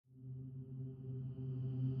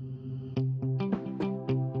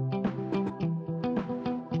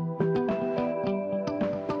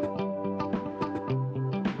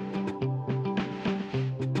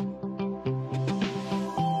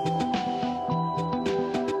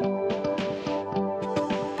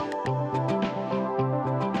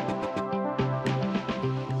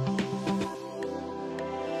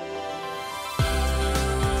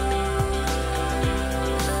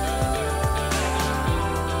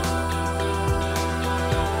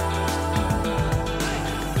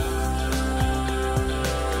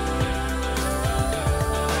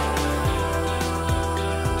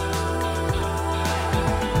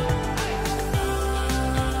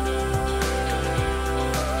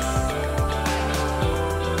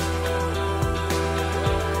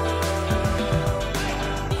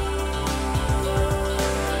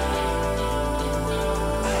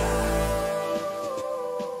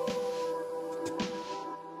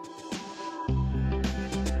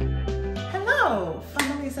Hello,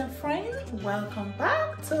 families and friends. Welcome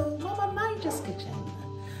back to Mama Niger's Kitchen.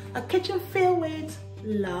 A kitchen filled with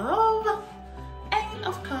love and,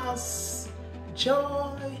 of course,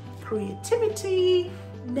 joy, creativity,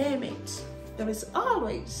 name it. There is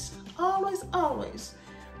always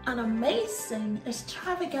an amazing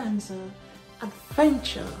extravaganza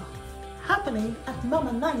adventure happening at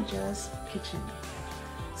Mama Niger's Kitchen.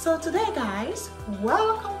 So today, guys,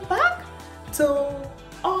 welcome back to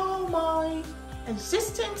all my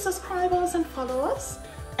existing subscribers and followers,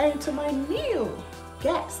 and to my new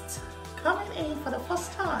guests coming in for the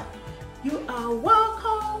first time. You are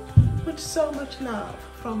welcome with so much love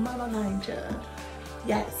from Mama Niger.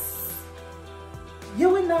 Yes, you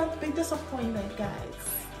will not be disappointed, guys.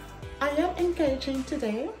 I am engaging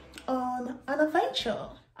today on an adventure.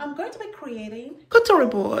 I'm going to be creating charcuterie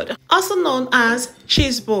board, also known as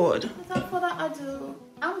cheese board. Without further ado,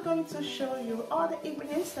 I'm going to show you all the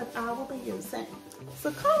ingredients that I will be using.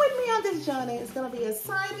 So come with me on this journey. It's going to be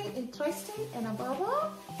exciting, interesting, and above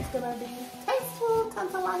all, it's going to be tasteful,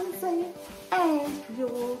 tantalizing, and you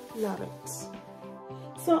will love it.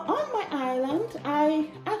 So on my island, I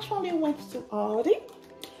actually went to Aldi.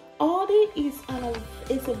 Aldi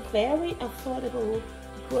is a very affordable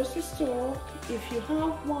grocery store. If you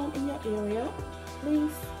have one in your area,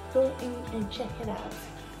 please go in and check it out.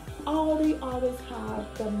 Aldi always have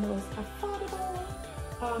the most affordable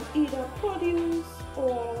either produce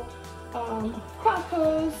or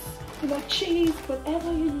crackers, cheese,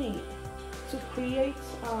 whatever you need to create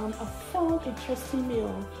a fun, interesting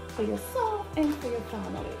meal for yourself and for your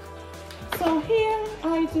family. So here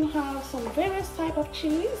I do have some various type of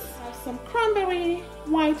cheese. I have some cranberry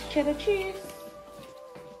white cheddar cheese,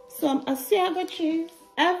 some Asiago cheese,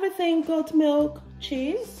 everything goat milk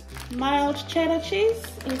cheese, mild cheddar cheese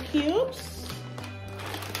in cubes,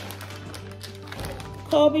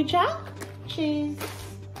 Kirby Jack cheese,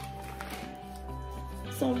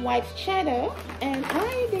 some white cheddar, and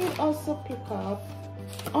I did also pick up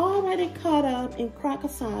already cut up in cracker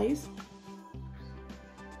size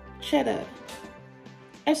cheddar,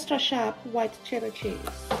 extra sharp white cheddar cheese.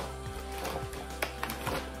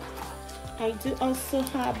 I do also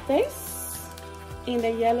have this in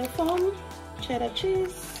the yellow form, cheddar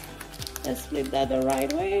cheese. Let's flip that the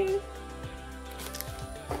right way.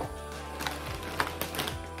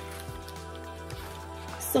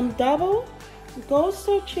 Some double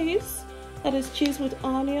gusto cheese, that is cheese with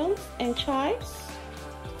onions and chives.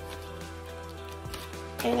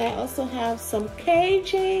 And I also have some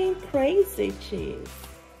Cajun crazy cheese.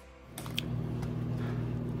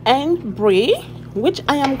 And brie, which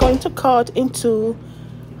I am going to cut into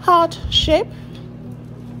heart shape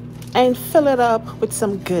and fill it up with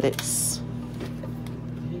some goodies.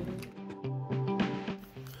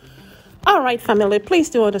 All right, family, please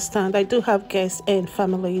do understand I do have guests and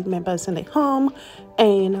family members in the home,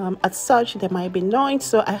 and as such there might be noise,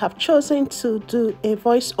 so I have chosen to do a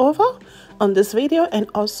voiceover on this video, and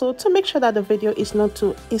also to make sure that the video is not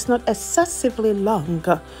excessively long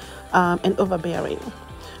and overbearing.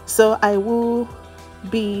 So I will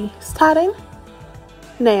be starting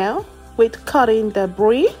now with cutting the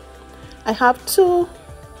brie. I have two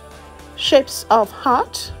shapes of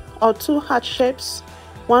heart, or two heart shapes,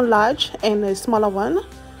 one large and a smaller one,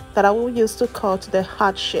 that I will use to cut the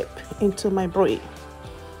heart shape into my brie.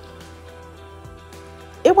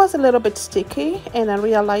 It was a little bit sticky, and I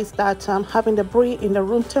realized that having the brie in the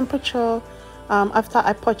room temperature after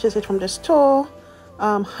I purchased it from the store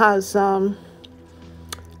has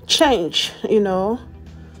changed,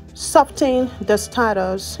 soften the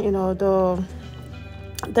starters,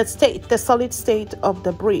 the solid state of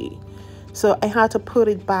the brie. So I had to put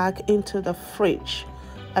it back into the fridge.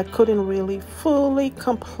 I couldn't really fully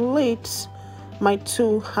complete my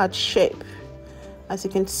two heart shape. As you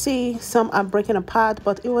can see, some are breaking apart,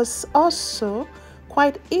 but it was also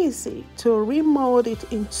quite easy to remold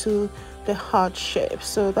it into the heart shape.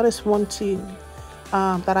 So that is one thing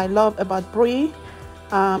that I love about brie.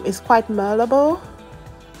 It's quite malleable,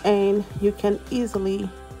 and you can easily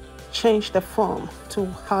change the form to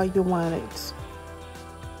how you want it.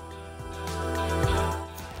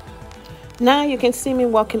 Now you can see me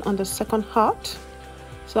working on the second heart.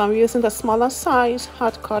 So I'm using the smaller size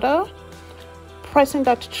heart cutter, pressing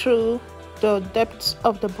that through the depth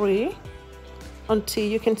of the brie until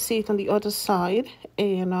you can see it on the other side,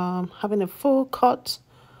 and having a full cut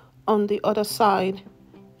on the other side,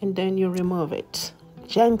 and then you remove it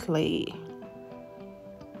gently.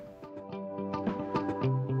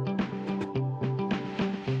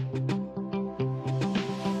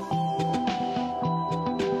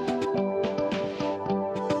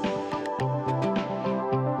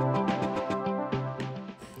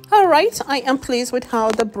 Alright, I am pleased with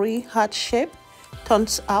how the brie heart shape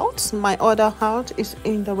turns out. My other heart is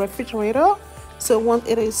in the refrigerator, so once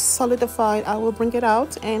it is solidified, I will bring it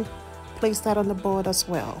out and place that on the board as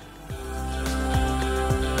well.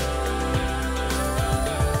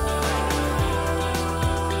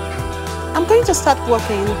 I'm going to start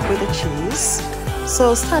working with the cheese.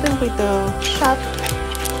 So starting with the sharp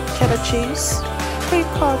cheddar cheese,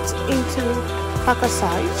 pre-cut into cracker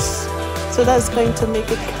size. So that's going to make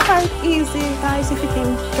it quite easy, guys. If you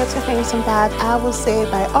can get your hands on that, I will say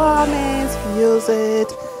by all means use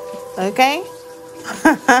it. Okay?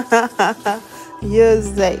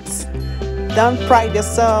 Use it. Don't pride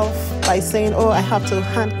yourself by saying, oh, I have to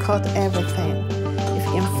hand cut everything. If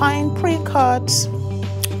you can find pre-cut,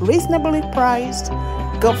 reasonably priced,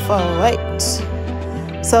 go for it.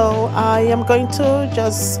 So I am going to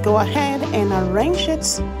just go ahead and arrange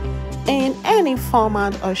it in any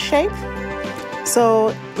format or shape.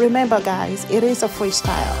 So remember, guys, it is a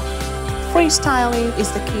freestyle. Freestyling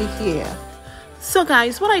is the key here. So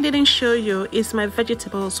guys, what I didn't show you is my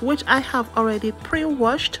vegetables, which I have already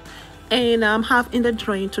pre-washed and have in the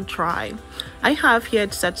drain to dry. I have here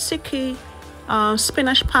tzatziki,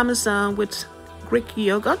 spinach parmesan with Greek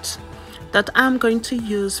yogurt that I'm going to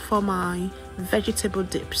use for my vegetable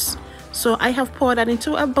dips. So I have poured that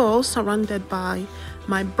into a bowl surrounded by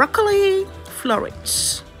my broccoli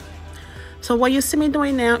florets. So what you see me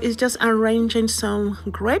doing now is just arranging some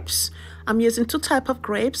grapes. I'm using two types of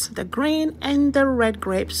grapes, the green and the red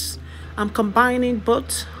grapes. I'm combining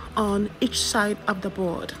both on each side of the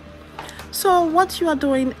board. So what you are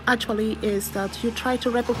doing actually is that you try to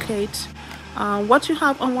replicate what you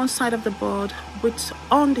have on one side of the board with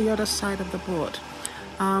on the other side of the board.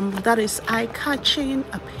 That is eye-catching,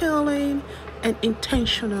 appealing, and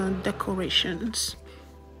intentional decorations.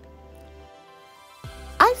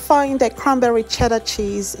 I find the cranberry cheddar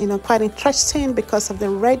cheese, quite interesting because of the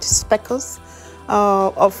red speckles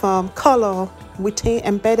of color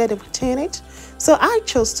embedded within it. So I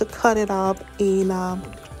chose to cut it up in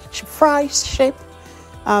fry shape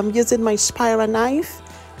using my spiral knife,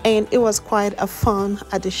 and it was quite a fun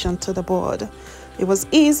addition to the board. It was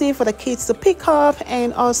easy for the kids to pick up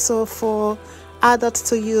and also for adults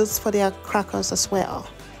to use for their crackers as well.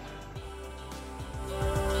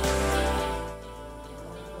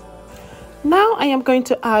 Now I am going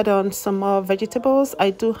to add on some more vegetables. I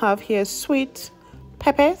do have here sweet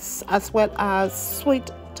peppers as well as sweet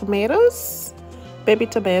tomatoes, baby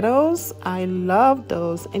tomatoes. I love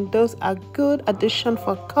those, and those are good addition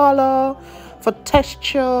for color, for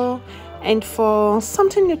texture, and for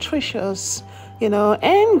something nutritious,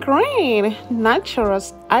 and green natural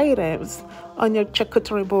items on your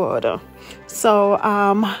charcuterie board. So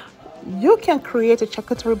you can create a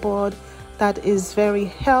charcuterie board that is very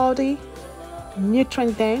healthy,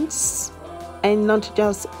 nutrient dense, and not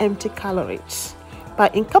just empty calories by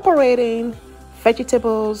incorporating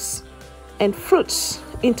vegetables and fruits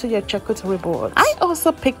into your charcuterie board. I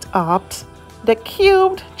also picked up the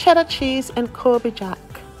cubed cheddar cheese and Kirby jack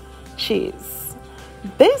cheese.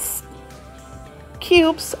 These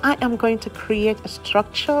cubes, I am going to create a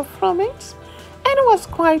structure from it, and it was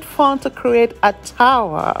quite fun to create a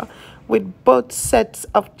tower with both sets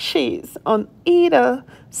of cheese on either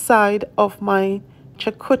side of my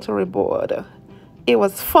charcuterie board. It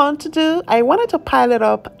was fun to do. I wanted to pile it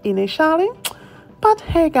up initially, but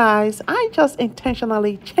hey guys, I just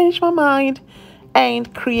intentionally changed my mind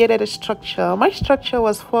and created a structure. My structure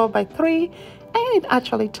was 4 by 3, and it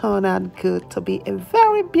actually turned out good to be a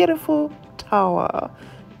very beautiful tower.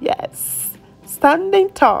 Yes, standing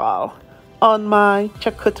tall on my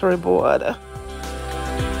charcuterie board.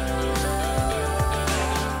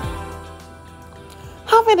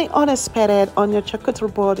 Having the unexpected on your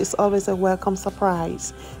charcuterie board is always a welcome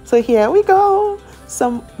surprise. So here we go,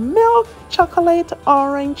 some milk chocolate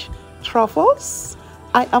orange truffles.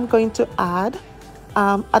 I am going to add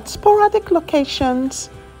at sporadic locations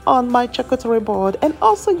on my charcuterie board, and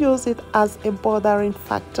also use it as a bordering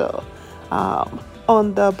factor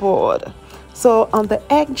on the board. So on the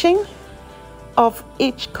edging of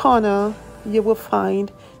each corner, you will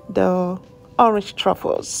find the orange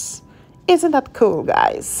truffles. Isn't that cool,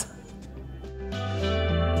 guys?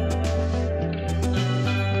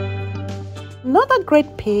 Another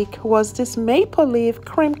great pick was this maple leaf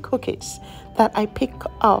cream cookies that I picked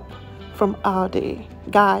up from Aldi.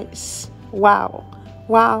 Guys, wow,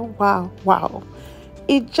 wow, wow, wow.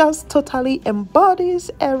 It just totally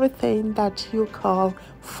embodies everything that you call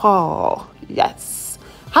fall. Yes,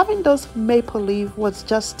 having those maple leaf was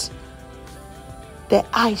just the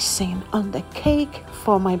icing on the cake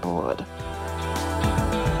for my board.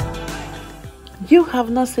 You have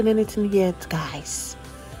not seen anything yet, guys.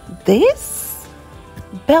 This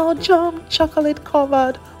Belgium chocolate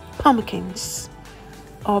covered pumpkins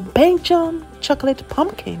or Belgium chocolate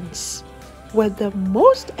pumpkins were the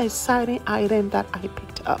most exciting item that I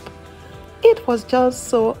picked up. It was just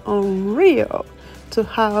so unreal to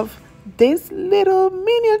have these little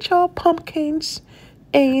miniature pumpkins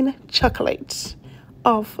in chocolate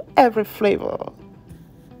of every flavor.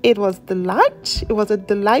 It was delight. It was a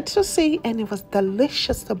delight to see, and it was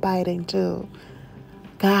delicious to bite into.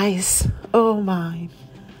 Guys, oh my.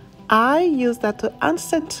 I use that to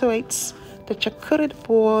accentuate the charcuterie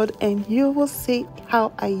board, and you will see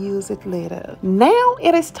how I use it later. Now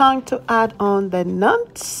it is time to add on the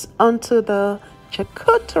nuts onto the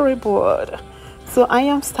charcuterie board. So I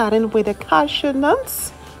am starting with the cashew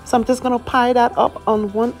nuts. So I'm just going to pile that up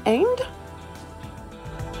on one end.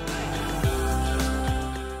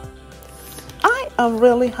 I'm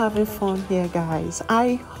really having fun here, guys.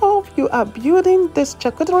 I hope you are building this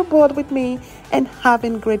charcuterie board with me and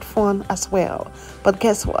having great fun as well. But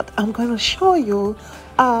guess what? I'm going to show you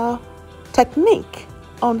a technique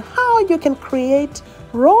on how you can create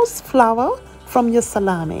rose flower from your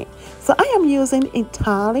salami. So I am using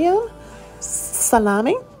Italian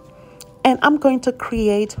salami, and I'm going to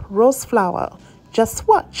create rose flower. Just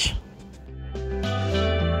watch.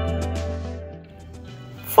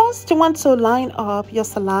 First, you want to line up your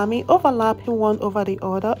salami, overlapping one over the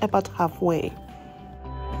other about halfway.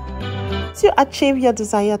 To achieve your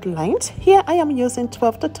desired length, here I am using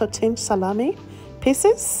 12 to 13 salami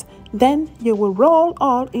pieces. Then you will roll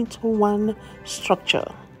all into one structure.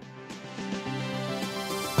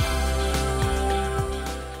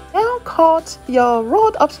 Now cut your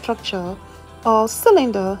rolled up structure or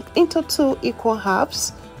cylinder into 2 equal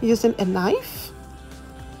halves using a knife.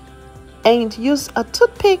 And use a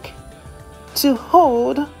toothpick to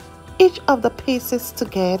hold each of the pieces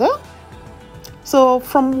together. So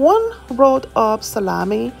from one rolled up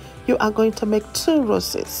salami, you are going to make 2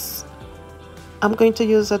 roses. I'm going to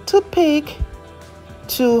use a toothpick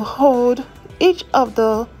to hold each of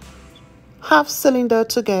the half cylinder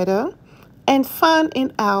together and fan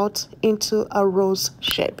it out into a rose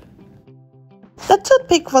shape. The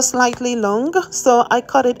toothpick was slightly long, so I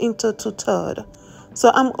cut it into 2/3. So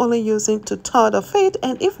I'm only using 2/3 of it,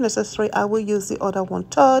 and if necessary, I will use the other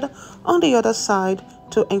 1/3 on the other side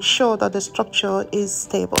to ensure that the structure is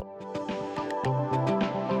stable.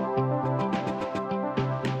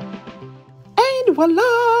 And voila!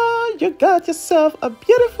 You got yourself a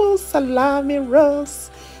beautiful salami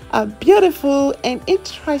rose, a beautiful and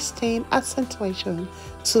interesting accentuation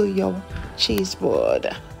to your cheese board.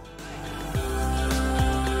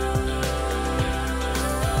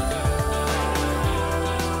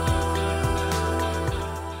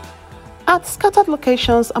 At scattered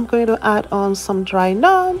locations, I'm going to add on some dry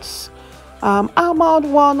nuts,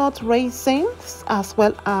 almond, walnut, raisins, as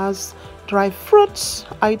well as dry fruits.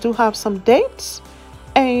 I do have some dates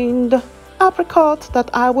and apricot that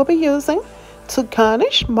I will be using to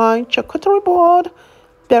garnish my charcuterie board.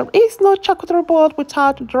 There is no charcuterie board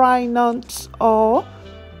without dry nuts or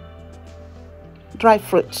dry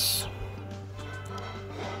fruits.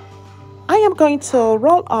 I am going to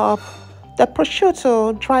roll up the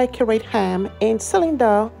prosciutto dry curate ham in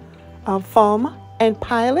cylinder form and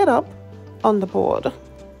pile it up on the board.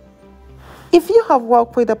 If you have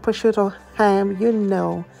worked with the prosciutto ham, you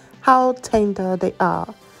know how tender they are.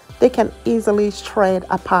 They can easily shred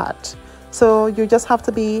apart. So you just have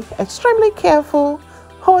to be extremely careful,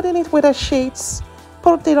 holding it with the sheets,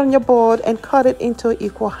 put it on your board and cut it into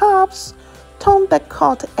equal halves. Turn the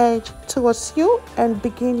cut edge towards you and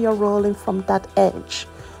begin your rolling from that edge,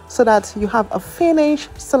 so that you have a finished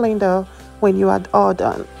cylinder when you are all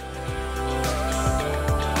done.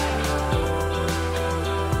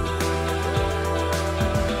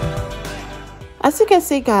 As you can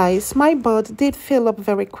see, guys, my board did fill up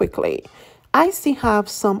very quickly. I still have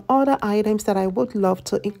some other items that I would love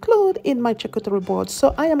to include in my charcuterie board,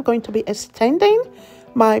 so I am going to be extending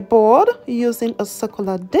my board using a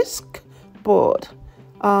circular disc board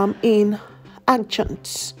in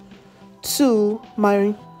adjunct to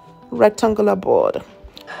my rectangular board.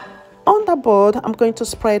 On the board, I'm going to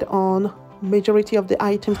spread on majority of the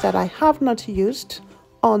items that I have not used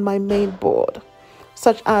on my main board,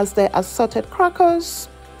 such as the assorted crackers.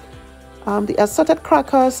 The assorted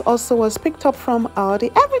crackers also was picked up from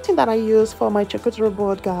Aldi. Everything that I use for my charcuterie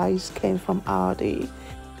board, guys, came from Aldi.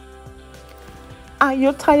 Are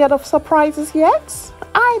you tired of surprises yet?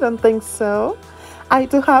 I don't think so. I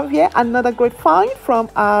do have here another great find from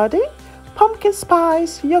Aldi. Pumpkin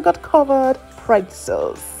spice yogurt covered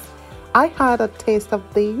pretzels. I had a taste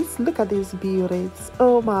of these. Look at these beauties.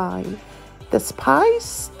 Oh my. The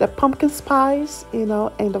spice, the pumpkin spice, you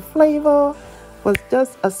know, and the flavor was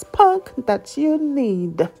just a spunk that you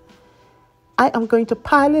need. I am going to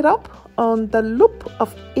pile it up on the loop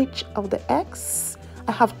of each of the eggs.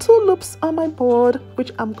 I have 2 loops on my board,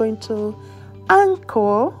 which I'm going to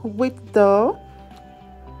anchor with the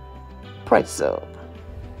pretzel.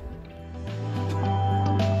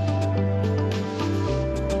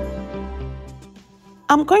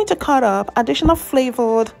 I'm going to cut up additional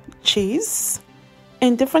flavored cheese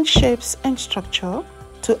in different shapes and structure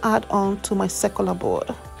to add on to my circular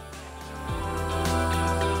board.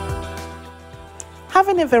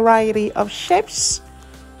 Having a variety of shapes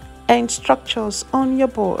and structures on your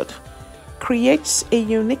board creates a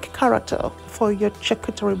unique character for your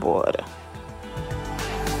charcuterie board.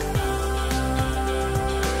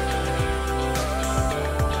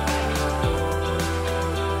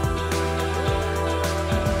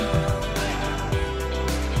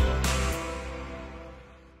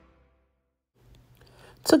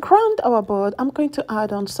 To ground our board, I'm going to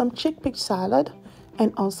add on some chickpea salad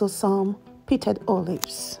and also some pitted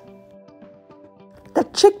olives. The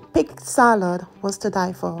chickpea salad was to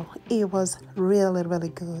die for. It was really, really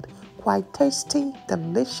good. Quite tasty,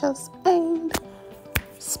 delicious, and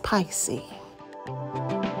spicy.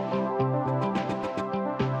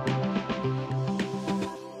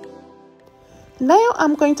 Now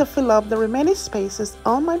I'm going to fill up the remaining spaces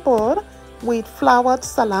on my board with floured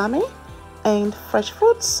salami and fresh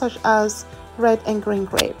fruits such as red and green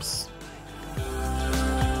grapes.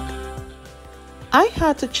 I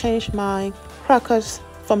had to change my crackers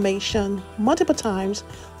formation multiple times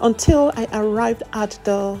until I arrived at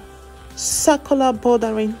the circular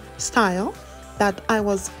bordering style that I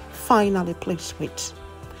was finally pleased with.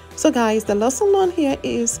 So guys, the lesson learned here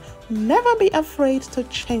is never be afraid to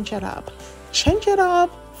change it up. Change it up,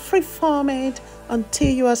 freeform it until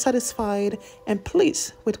you are satisfied and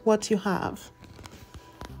pleased with what you have.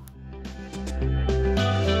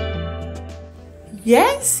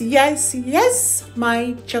 Yes,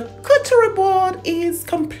 my charcuterie board is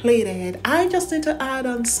completed. I just need to add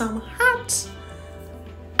on some hot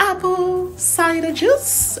apple cider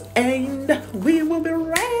juice and we will be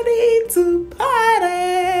ready to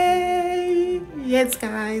party. Yes,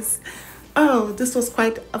 guys. Oh, this was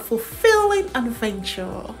quite a fulfilling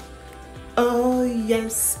adventure. Oh,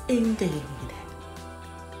 yes, indeed.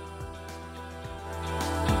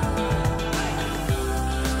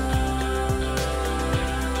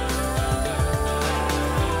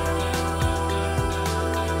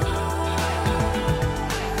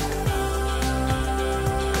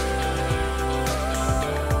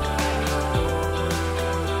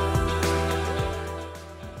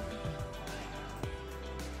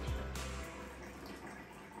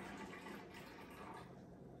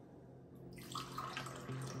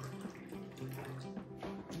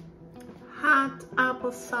 Hot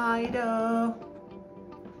apple cider,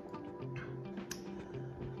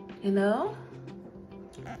 you know,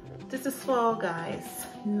 this is fall, guys.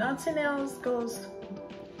 Nothing else goes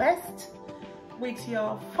best with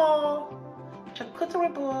your fall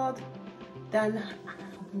charcuterie board than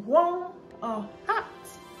warm or hot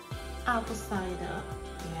apple cider.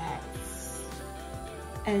 Yes,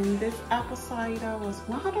 and this apple cider was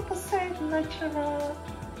 100% natural.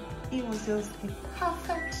 It was just a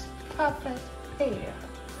perfect pair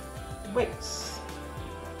with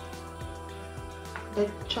the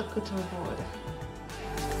charcuterie board.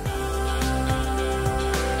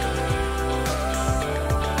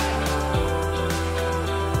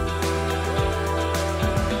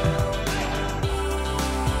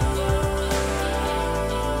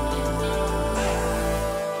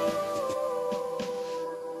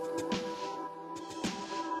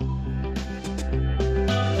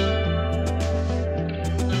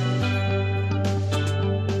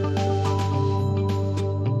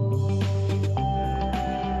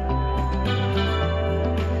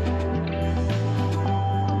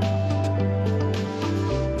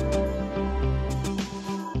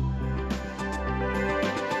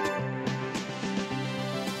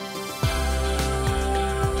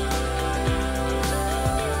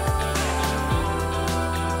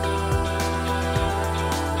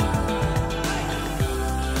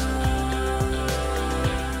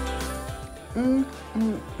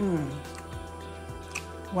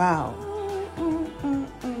 Wow.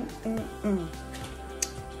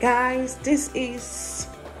 Guys, this is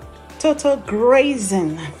total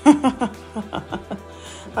grazing.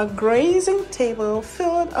 A grazing table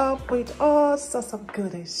filled up with all sorts of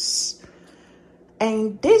goodies.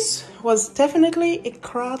 And this was definitely a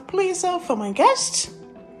crowd pleaser for my guests.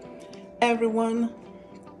 everyone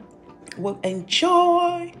will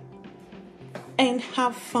enjoy and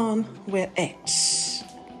have fun with it.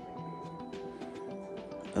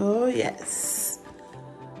 Oh yes,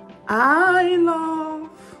 I love.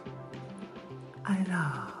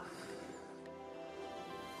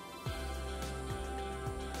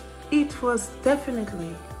 It was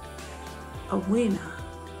definitely a winner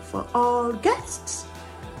for all guests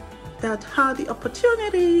that had the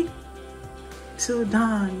opportunity to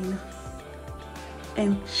dine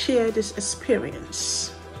and share this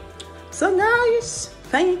experience. So guys,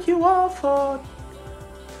 thank you all for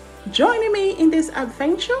joining me in this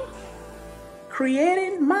adventure,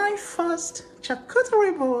 creating my first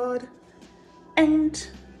charcuterie board, and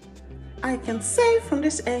I can say from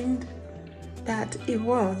this end that it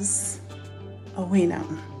was a winner.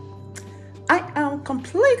 I am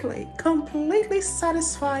completely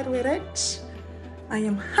satisfied with it. I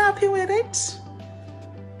am happy with it,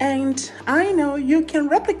 and I know you can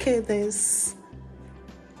replicate this.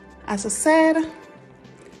 As I said,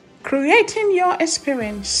 creating your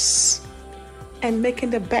experience and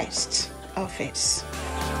making the best of it.